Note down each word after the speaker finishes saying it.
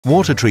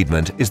Water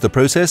treatment is the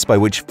process by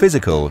which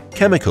physical,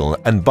 chemical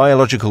and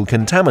biological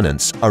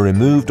contaminants are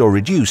removed or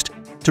reduced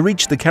to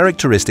reach the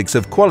characteristics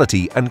of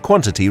quality and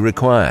quantity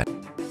required.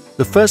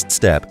 The first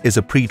step is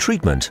a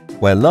pre-treatment,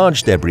 where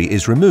large debris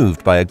is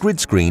removed by a grid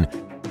screen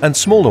and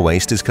smaller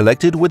waste is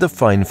collected with a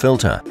fine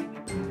filter.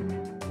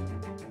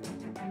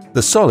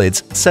 The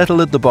solids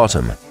settle at the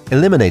bottom,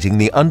 eliminating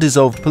the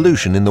undissolved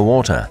pollution in the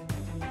water.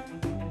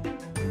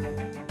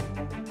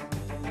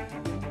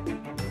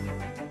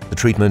 The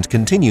treatment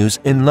continues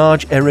in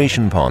large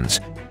aeration ponds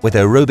with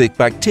aerobic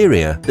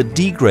bacteria that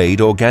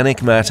degrade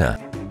organic matter.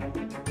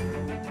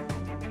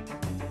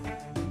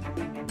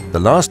 The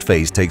last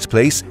phase takes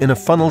place in a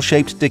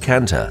funnel-shaped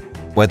decanter,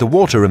 where the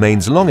water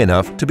remains long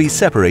enough to be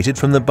separated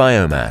from the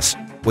biomass,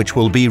 which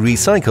will be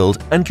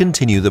recycled and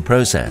continue the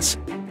process.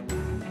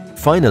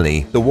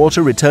 Finally, the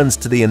water returns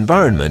to the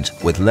environment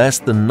with less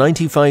than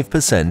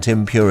 95%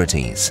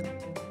 impurities.